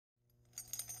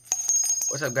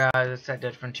What's up, guys? It's that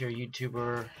Dead Frontier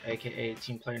YouTuber, aka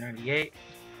Team Player 98,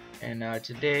 and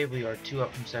today we are 2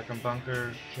 up from second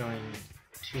bunker, killing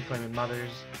 2 flaming mothers.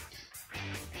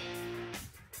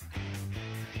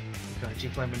 Killing 2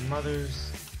 flaming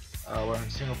mothers. We're on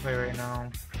single player right now.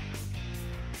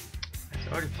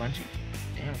 It's already flinching.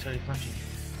 Damn, it's already flinching.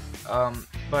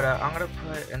 But I'm gonna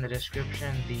put in the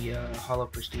description the Hollow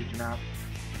Prestige map.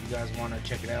 If you guys want to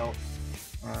check it out.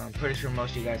 I'm pretty sure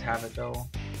most of you guys have it though.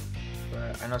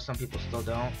 But I know some people still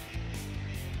don't,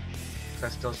 because I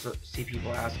still see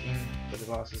people asking what the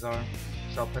bosses are.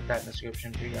 So I'll put that in the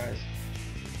description for you guys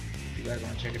if you guys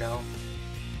want to check it out.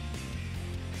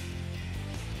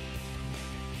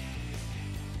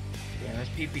 Yeah, this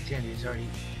PP10 is already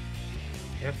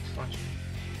kept functioning.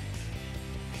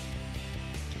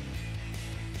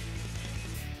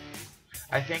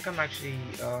 I think I'm actually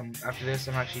after this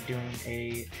I'm actually doing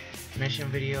a mission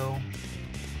video.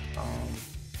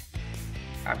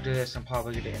 After this, I'm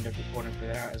probably going to end up recording for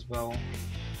that as well.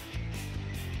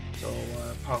 So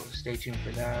probably stay tuned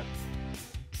for that.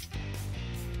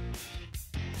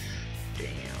 Damn.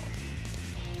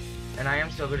 And I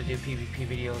am still going to do PvP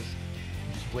videos.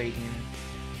 Just waiting,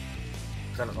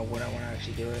 because I don't know when I want to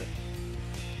actually do it.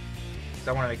 Because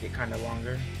I want to make it kind of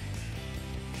longer.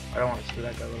 I don't want it to be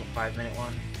like a little 5-minute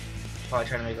one. Probably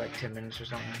try to make like 10 minutes or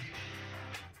something.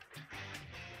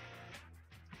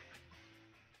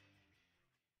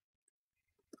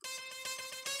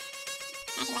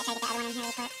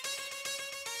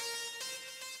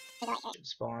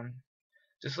 Spawn.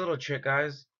 Just a little trick,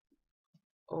 guys.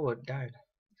 Oh, it died.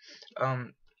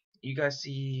 You guys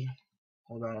see?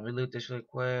 Hold on, let me loot this really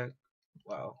quick.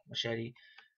 Wow, machete.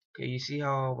 Okay, you see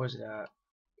how? Where's it at?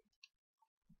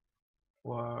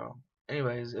 Wow.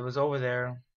 Anyways, it was over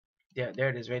there. Yeah, there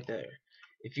it is, right there.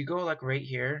 If you go like right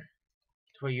here,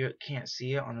 to where you can't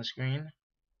see it on the screen,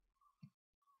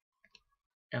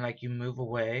 and like you move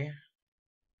away.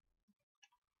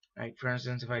 Like for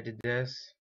instance, if I did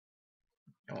this,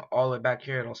 and went all the way back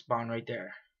here, it'll spawn right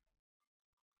there.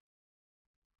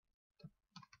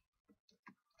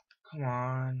 Come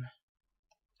on.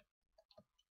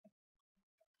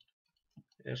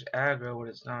 There's aggro, but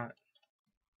it's not.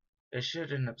 It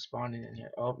should end up spawning in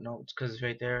here. Oh no, it's because it's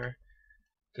right there.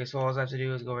 Okay, so all I have to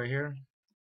do is go right here.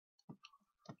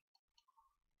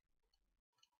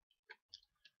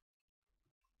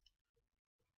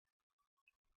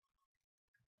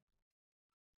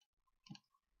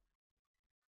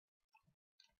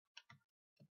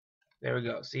 There we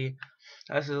go. See,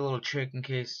 that's a little trick in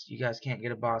case you guys can't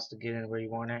get a boss to get in where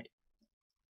you want it.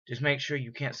 Just make sure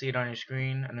you can't see it on your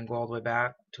screen, and then go all the way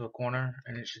back to a corner,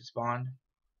 and it should spawn.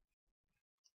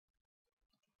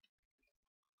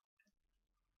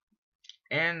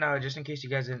 And just in case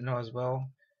you guys didn't know as well,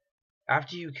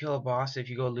 after you kill a boss, if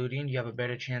you go looting, you have a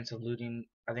better chance of looting.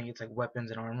 I think it's like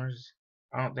weapons and armors.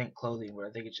 I don't think clothing, but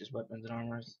I think it's just weapons and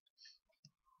armors.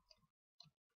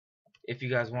 If you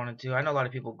guys wanted to. I know a lot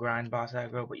of people grind boss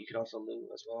aggro, but you could also loot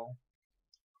as well.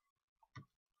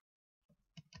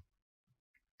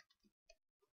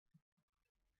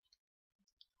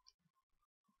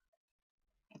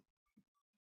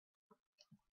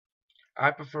 I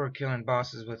prefer killing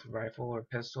bosses with rifle or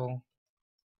pistol,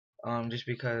 just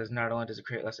because not only does it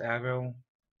create less aggro,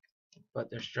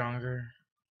 but they're stronger.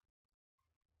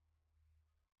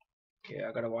 Okay,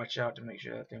 I gotta watch out to make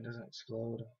sure that thing doesn't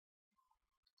explode.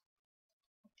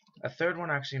 A third one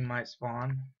actually might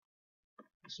spawn.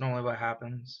 It's normally what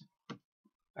happens.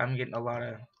 I'm getting a lot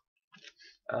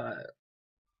of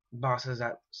bosses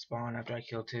that spawn after I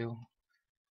kill 2.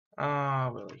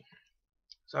 Really.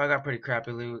 So I got pretty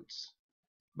crappy loots.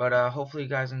 But hopefully you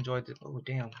guys enjoyed the oh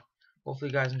damn. Hopefully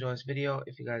you guys enjoyed this video.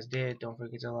 If you guys did, don't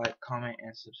forget to like, comment,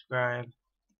 and subscribe.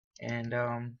 And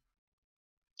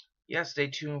yeah, stay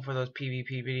tuned for those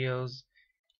PvP videos.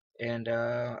 And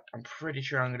I'm pretty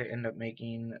sure I'm gonna end up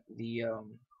making the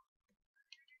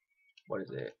what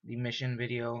is it? The mission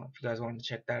video. If you guys want to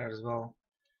check that out as well.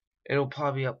 It'll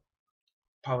probably be up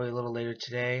probably a little later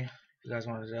today. If you guys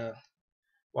wanted to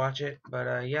watch it.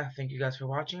 But yeah, thank you guys for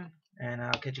watching, and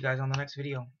I'll catch you guys on the next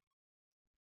video.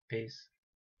 Peace.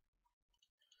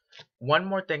 One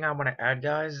more thing I want to add,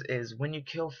 guys, is when you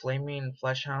kill flaming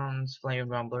fleshhounds, flaming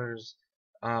rumblers,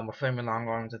 or flaming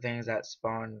longarms, the things that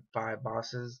spawn 5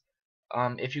 bosses,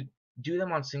 if you do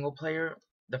them on single player,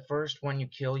 the first one you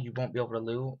kill you won't be able to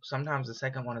loot. Sometimes the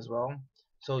second one as well.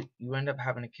 So you end up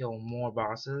having to kill more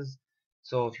bosses.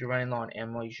 So if you're running low on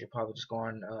ammo, you should probably just go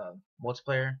on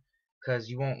multiplayer, because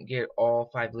you won't get all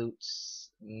 5 loots.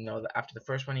 You know, after the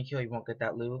first one you kill, you won't get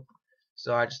that loot.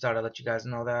 So I just thought I'd let you guys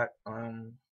know that.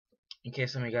 In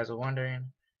case some of you guys are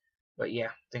wondering. But yeah,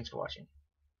 thanks for watching.